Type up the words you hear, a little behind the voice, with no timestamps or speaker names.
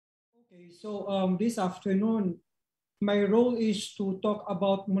Okay, so this afternoon, my role is to talk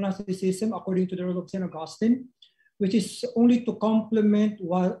about monasticism according to the Rule of St Augustine, which is only to complement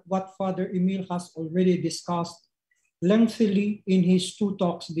what Father Emil has already discussed lengthily in his two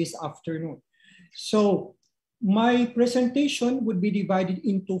talks this afternoon. So my presentation would be divided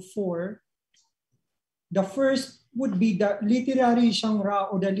into four. The first would be the literary genre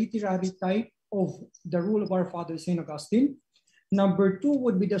or the literary type of the rule of our Father St. Augustine. Number two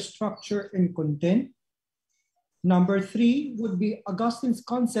would be the structure and content. Number three would be Augustine's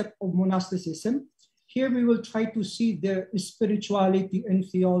concept of monasticism. Here we will try to see the spirituality and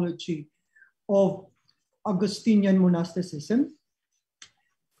theology of Augustinian monasticism.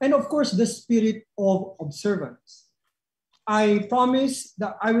 And of course, the spirit of observance. I promise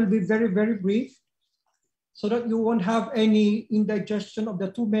that I will be very, very brief so that you won't have any indigestion of the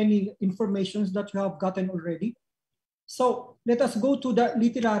too many informations that you have gotten already. So let us go to the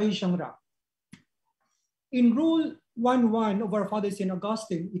literary genre. In Rule 1.1 of our Father St.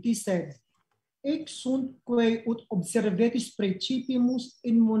 Augustine, it is said, Ex sunt quae ut observetis praecipimus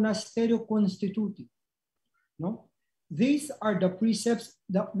in monasterio constituti. No? These are the precepts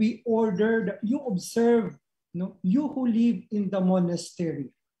that we order that you observe, you who live in the monastery.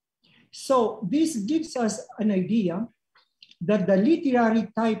 So this gives us an idea that the literary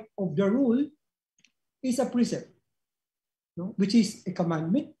type of the rule is a precept, which is a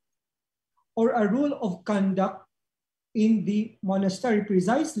commandment or a rule of conduct in the monastery.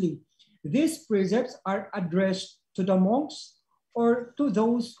 Precisely, these precepts are addressed to the monks or to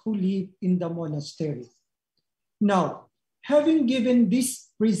those who live in the monastery. Now, having given these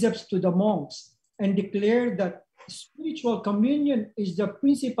precepts to the monks and declared that spiritual communion is the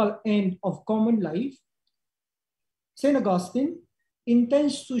principal end of common life, St. Augustine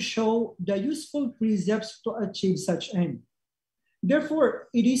intends to show the useful precepts to achieve such end. Therefore,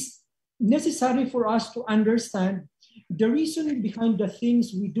 it is necessary for us to understand the reason behind the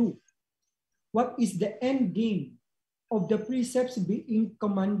things we do. What is the end game of the precepts being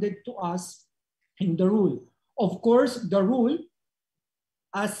commanded to us in the rule? Of course, the rule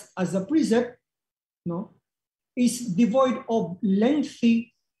as a precept is devoid of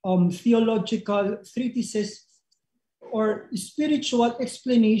lengthy theological treatises or spiritual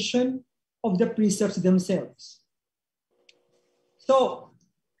explanation of the precepts themselves. So,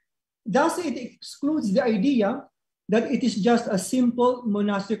 thus it excludes the idea that it is just a simple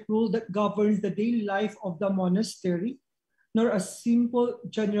monastic rule that governs the daily life of the monastery, nor a simple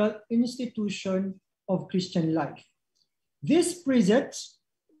general institution of Christian life. These precepts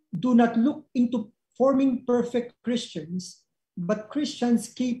do not look into forming perfect Christians, but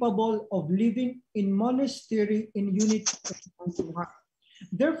Christians capable of living in monastery in unity.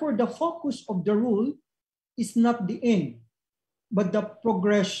 Therefore, the focus of the rule is not the end, but the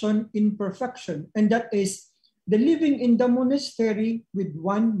progression in perfection, and that is the living in the monastery with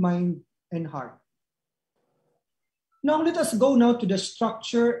one mind and heart. Now let us go now to the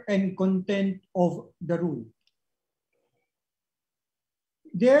structure and content of the rule.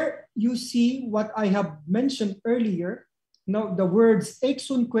 There you see what I have mentioned earlier. Now the words ex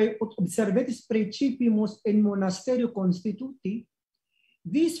sunt quae ut observetis praecipimus in monasterio constituti.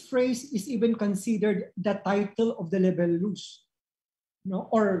 This phrase is even considered the title of the libellus.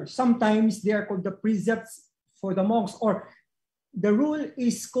 Or sometimes they are called the precepts for the monks, or the rule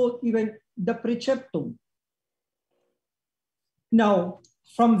is called even the preceptum. Now,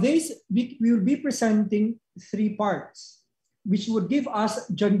 from this, we will be presenting three parts, which would give us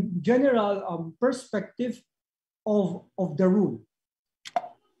general perspective of the rule.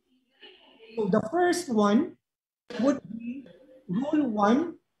 So the first one would be Rule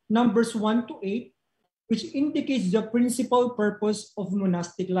 1, numbers 1 to 8, which indicates the principal purpose of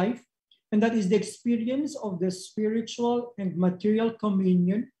monastic life, and that is the experience of the spiritual and material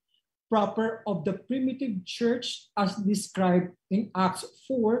communion proper of the primitive church as described in Acts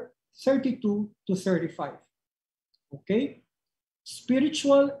 4:32 to 35. Okay?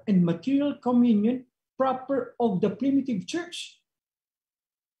 Spiritual and material communion proper of the primitive church.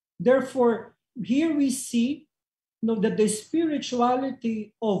 Therefore, here we see that the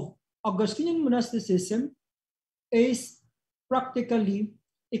spirituality of Augustinian monasticism is practically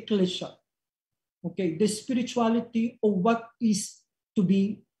ecclesial. Okay, the spirituality of what is to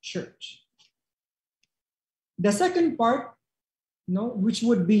be church. The second part, which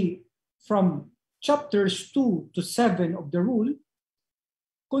would be from chapters 2 to 7 of the rule,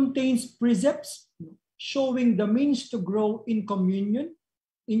 contains precepts showing the means to grow in communion,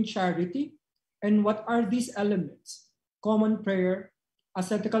 in charity, and what are these elements? Common prayer,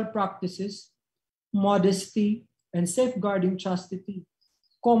 ascetical practices, modesty, and safeguarding chastity.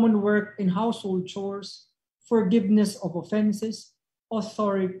 common work in household chores, forgiveness of offenses,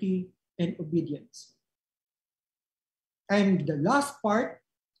 authority, and obedience. And the last part,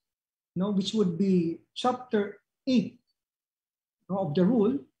 which would be chapter 8 of the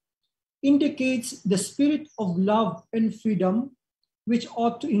rule, indicates the spirit of love and freedom, which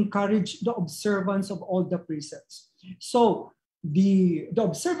ought to encourage the observance of all the precepts. So the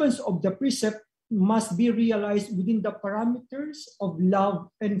observance of the precept must be realized within the parameters of love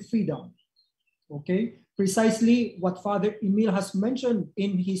and freedom. Okay, precisely what Father Emil has mentioned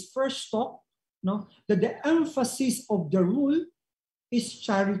in his first talk, that the emphasis of the rule is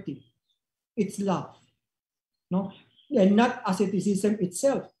charity, it's love, and not asceticism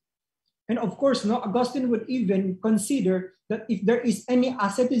itself. And of course, Augustine would even consider that if there is any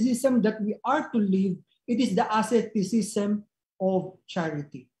asceticism that we are to live, it is the asceticism of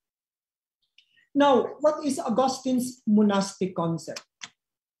charity. Now, what is Augustine's monastic concept?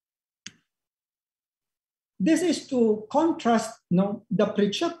 This is to contrast the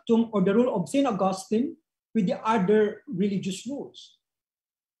preceptum or the rule of St. Augustine with the other religious rules.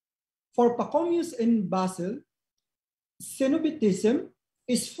 For Pachomius and Basil, Cenobitism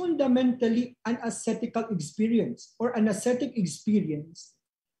is fundamentally an ascetical experience or an ascetic experience,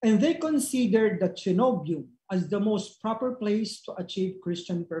 and they consider the cenobium as the most proper place to achieve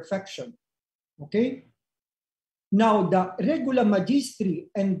Christian perfection. Okay? Now, the Regula Magistri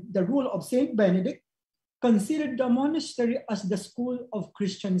and the rule of St. Benedict considered the monastery as the school of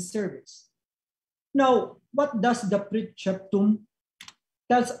Christian service. Now, what does the preceptum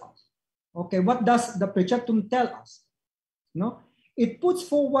tell us? Okay, what does the preceptum tell us? It puts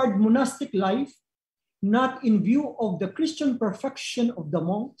forward monastic life not in view of the Christian perfection of the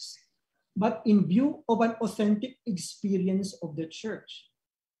monks, but in view of an authentic experience of the church.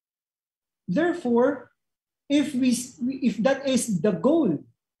 Therefore, if that is the goal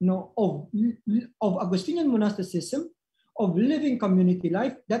of Augustinian monasticism, of living community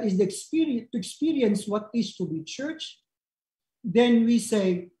life, that is the experience, to experience what is to be church, then we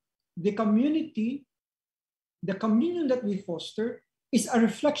say the community, the communion that we foster is a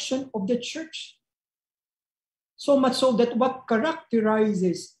reflection of the church. So much so that what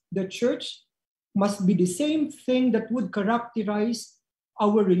characterizes the church must be the same thing that would characterize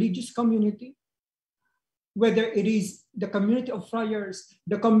our religious community, whether it is the community of friars,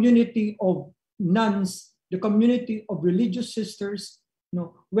 the community of nuns, the community of religious sisters,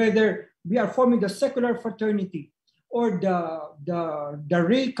 whether we are forming the secular fraternity or the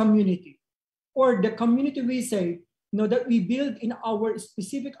lay community, or the community we say, that we build in our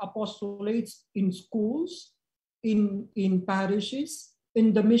specific apostolates in schools, in parishes,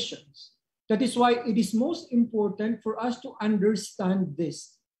 in the missions. That is why it is most important for us to understand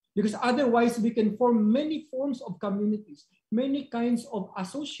this, because otherwise we can form many forms of communities, many kinds of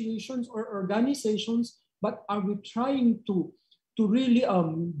associations or organizations, but are we trying to really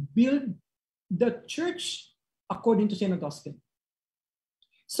build the church according to St. Augustine?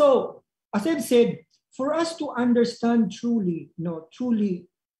 So, as I've said, for us to understand truly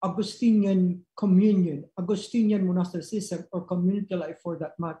Augustinian communion, Augustinian monasticism, or community life for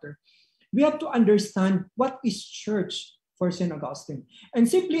that matter, we have to understand what is church for St. Augustine. And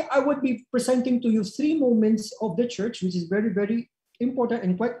simply, I would be presenting to you 3 moments of the church, which is very, very important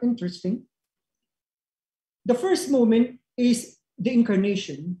and quite interesting. The first moment is the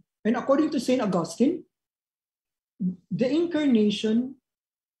incarnation. And according to St. Augustine, the incarnation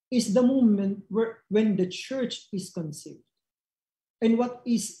is the moment when the church is conceived. And what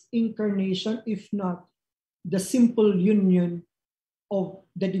is incarnation if not the simple union of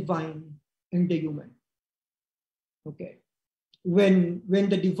the divine and the human? Okay. When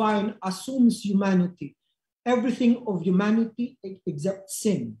the divine assumes humanity, everything of humanity except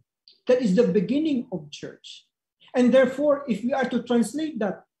sin, that is the beginning of church. And therefore, if we are to translate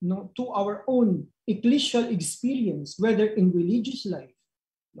that to our own ecclesial experience, whether in religious life,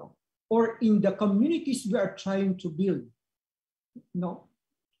 or in the communities we are trying to build,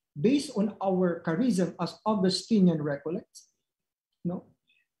 based on our charism as Augustinian recollects,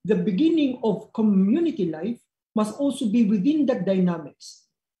 the beginning of community life must also be within the dynamics,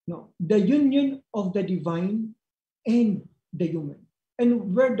 the union of the divine and the human.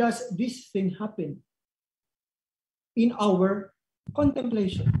 And where does this thing happen? In our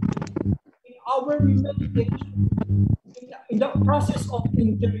contemplation, in our meditation, in the process of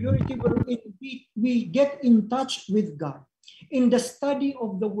interiority, wherein we get in touch with God, in the study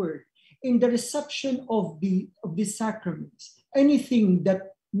of the Word, in the reception of the sacraments, anything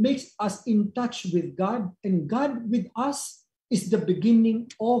that makes us in touch with God and God with us is the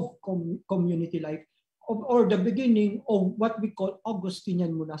beginning of community life or the beginning of what we call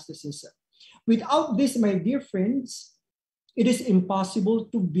Augustinian monasticism. Without this, my dear friends, it is impossible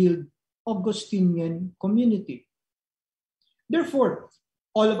to build Augustinian community. Therefore,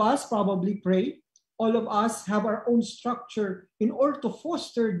 all of us probably pray. All of us have our own structure in order to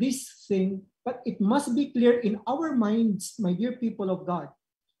foster this thing, but it must be clear in our minds, my dear people of God,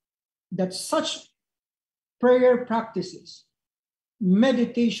 that such prayer practices,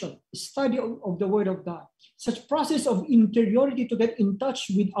 meditation, study of the Word of God, such process of interiority to get in touch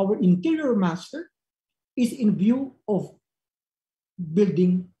with our interior master is in view of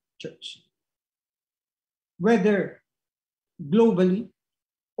building church. Whether globally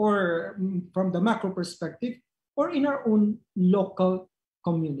or from the macro perspective or in our own local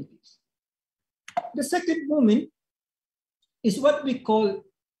communities. The second moment is what we call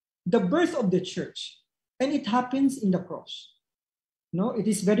the birth of the church, and it happens in the cross. No, it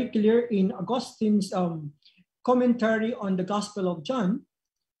is very clear in Augustine's commentary on the Gospel of John.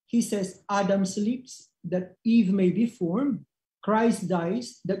 He says, Adam sleeps that Eve may be formed. Christ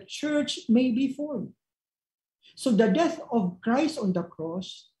dies that church may be formed. So the death of Christ on the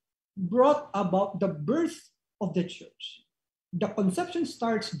cross brought about the birth of the church. The conception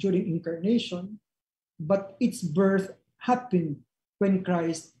starts during incarnation, but its birth happened when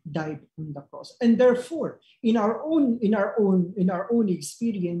Christ died on the cross. And therefore, in our own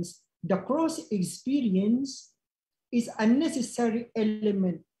experience, the cross experience is a necessary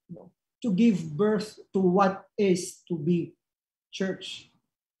element, to give birth to what is to be church,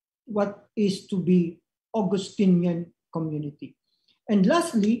 what is to be Augustinian community. And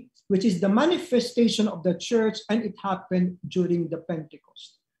lastly, which is the manifestation of the church, and it happened during the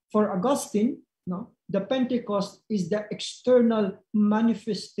Pentecost. For Augustine, the Pentecost is the external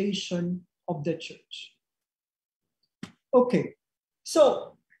manifestation of the church. Okay,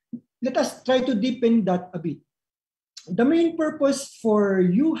 so let us try to deepen that a bit. The main purpose for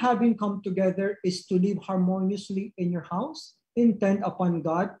you having come together is to live harmoniously in your house, intent upon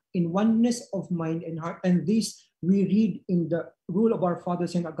God, in oneness of mind and heart. And this we read in the Rule of our Father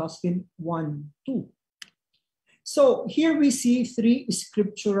St. Augustine 1:2. So here we see three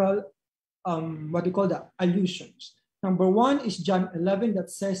scriptural allusions. Number one is John 11 that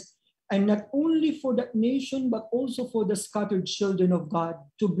says, and not only for that nation, but also for the scattered children of God,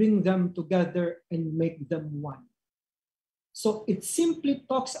 to bring them together and make them one. So it simply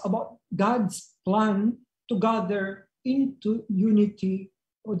talks about God's plan to gather into unity,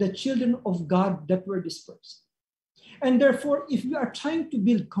 or the children of God that were dispersed. And therefore, if we are trying to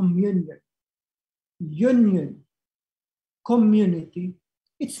build communion, union, community,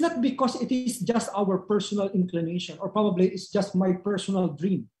 it's not because it is just our personal inclination, or probably it's just my personal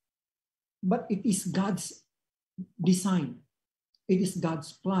dream, but it is God's design. It is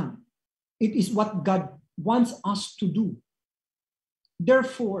God's plan. It is what God wants us to do.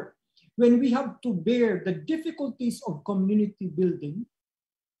 Therefore, when we have to bear the difficulties of community building,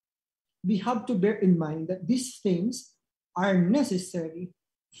 we have to bear in mind that these things are necessary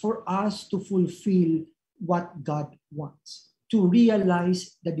for us to fulfill what God wants, to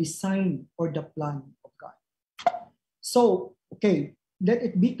realize the design or the plan of God. So, okay, let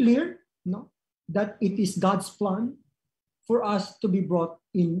it be clear, that it is God's plan for us to be brought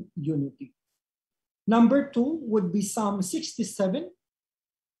in unity. Number two would be Psalm 67,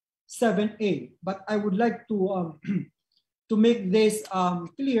 7a. But I would like to make this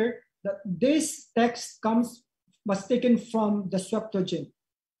clear that this text was taken from the Septuagint,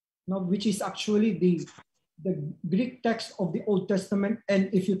 which is actually the Greek text of the Old Testament. And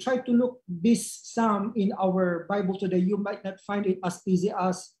if you try to look this psalm in our Bible today, you might not find it as easy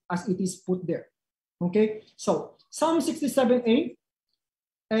as it is put there. Okay, so Psalm 67a,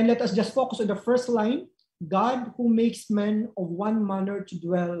 and let us just focus on the first line. God who makes men of one manner to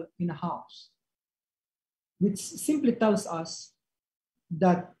dwell in a house, which simply tells us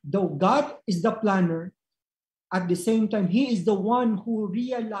that though God is the planner, at the same time, he is the one who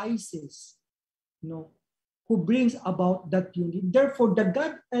realizes, who brings about that unity. Therefore, the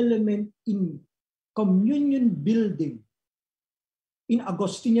God element in communion building in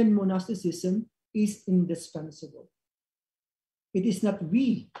Augustinian monasticism is indispensable. It is not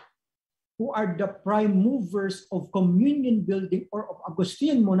we who are the prime movers of communion building or of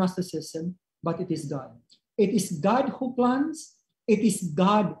Augustinian monasticism, but it is God. It is God who plans. It is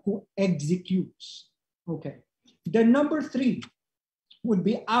God who executes. Okay. Then number three would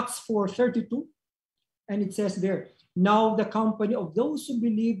be Acts 4:32. And it says there, now the company of those who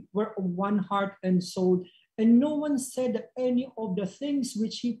believed were of one heart and soul, and no one said that any of the things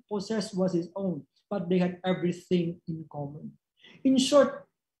which he possessed was his own, but they had everything in common. In short,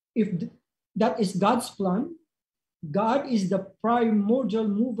 if That is God's plan. God is the primordial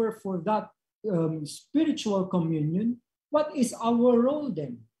mover for that spiritual communion. What is our role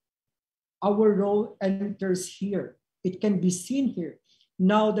then? Our role enters here. It can be seen here.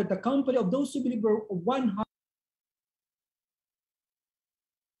 Now that the company of those who believe are one heart,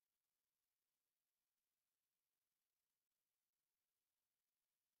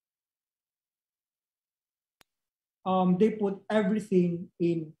 they put everything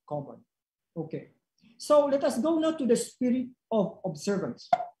in common. Okay. So let us go now to the spirit of observance.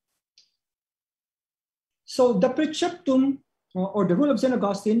 So the preceptum or the rule of St.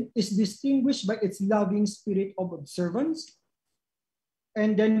 Augustine is distinguished by its loving spirit of observance.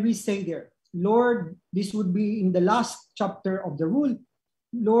 And then we say there, Lord, this would be in the last chapter of the rule.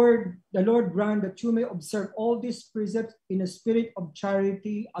 Lord, the Lord grant that you may observe all these precepts in a spirit of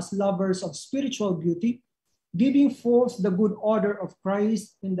charity as lovers of spiritual beauty, giving forth the good order of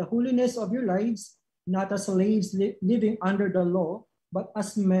Christ in the holiness of your lives, not as slaves living under the law, but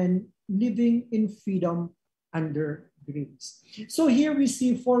as men living in freedom under grace. So here we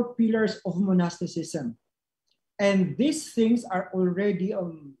see 4 pillars of monasticism. And these things are already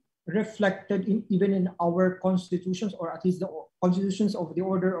reflected even in our constitutions, or at least the constitutions of the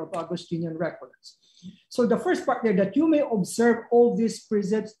Order of Augustinian Records. So the first part there, that you may observe all these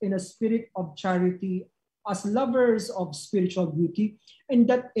precepts in a spirit of charity as lovers of spiritual beauty, and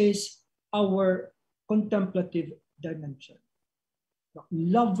that is our contemplative dimension.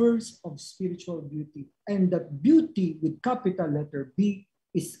 Lovers of spiritual beauty, and that beauty with capital letter B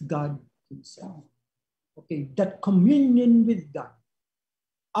is God himself. Okay, that communion with God,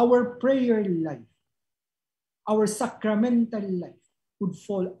 our prayer life, our sacramental life would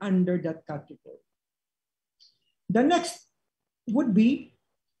fall under that category. The next would be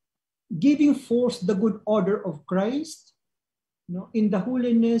giving forth the good order of Christ, in the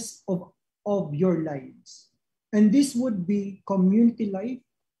holiness of your lives. And this would be community life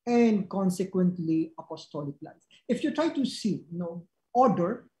and consequently apostolic life. If you try to see,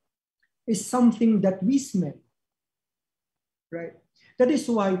 order is something that we smell, right? That is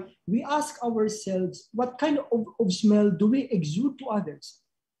why we ask ourselves, what kind of smell do we exude to others?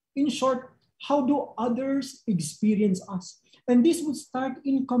 In short, how do others experience us? And this would start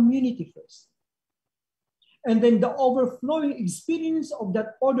in community first. And then the overflowing experience of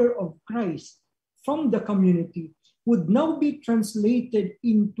that order of Christ from the community would now be translated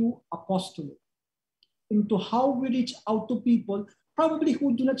into apostolate, into how we reach out to people probably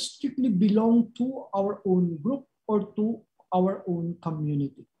who do not strictly belong to our own group or to our own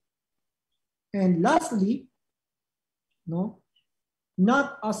community. And lastly,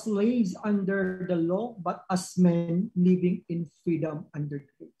 not as slaves under the law, but as men living in freedom under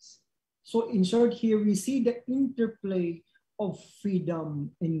grace. So in short, here we see the interplay of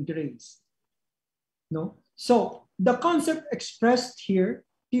freedom and grace. So the concept expressed here,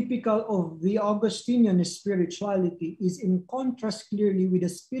 typical of the Augustinian spirituality, is in contrast clearly with the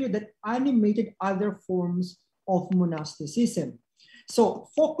spirit that animated other forms of monasticism. So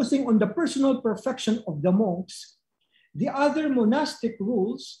focusing on the personal perfection of the monks, the other monastic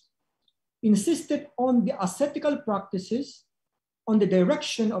rules insisted on the ascetical practices, on the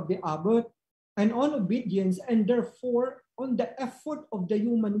direction of the abbot, and on obedience, and therefore on the effort of the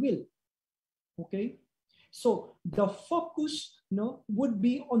human will. Okay? So the focus would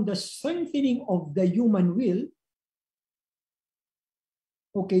be on the strengthening of the human will.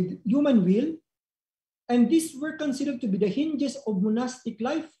 Okay, human will. And these were considered to be the hinges of monastic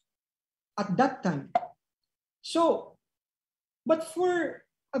life at that time. So, but for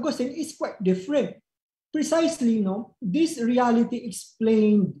Augustine, it's quite different. Precisely, this reality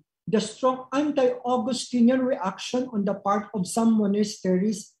explained the strong anti-Augustinian reaction on the part of some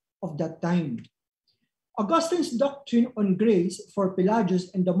monasteries of that time. Augustine's doctrine on grace for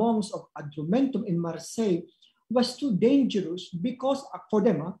Pelagius and the monks of Adrumentum in Marseille was too dangerous because for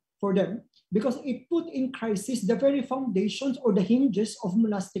them, because it put in crisis the very foundations or the hinges of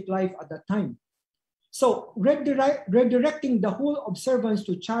monastic life at that time. So redirecting the whole observance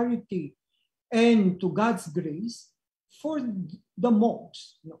to charity and to God's grace for the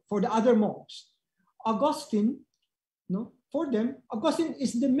monks, for the other monks, Augustine, for them, Augustine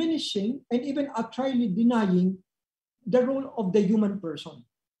is diminishing and even outrightly denying the role of the human person.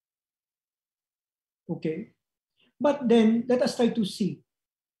 Okay? But then, let us try to see.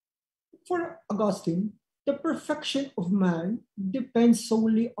 For Augustine, the perfection of man depends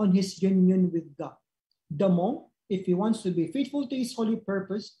solely on his union with God. The monk, if he wants to be faithful to his holy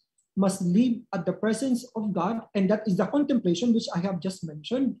purpose, must live at the presence of God, and that is the contemplation which I have just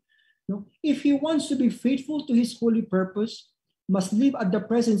mentioned. If he wants to be faithful to his holy purpose, must live at the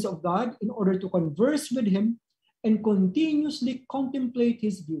presence of God in order to converse with him and continuously contemplate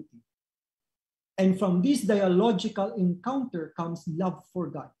his beauty. And from this dialogical encounter comes love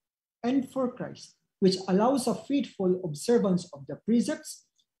for God and for Christ, which allows a faithful observance of the precepts,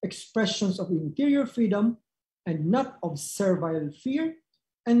 expressions of interior freedom, and not of servile fear,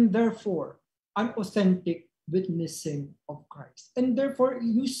 and therefore an authentic witnessing of Christ. And therefore,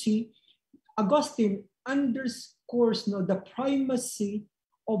 you see, Augustine underscores the primacy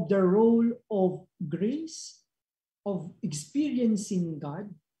of the role of grace, of experiencing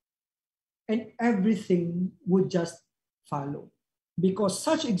God, and everything would just follow. Because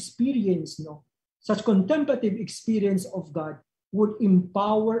such experience, such contemplative experience of God would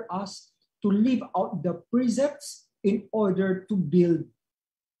empower us to live out the precepts in order to build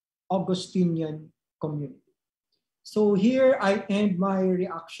Augustinian community. So here I end my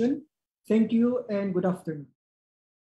reaction. Thank you and good afternoon.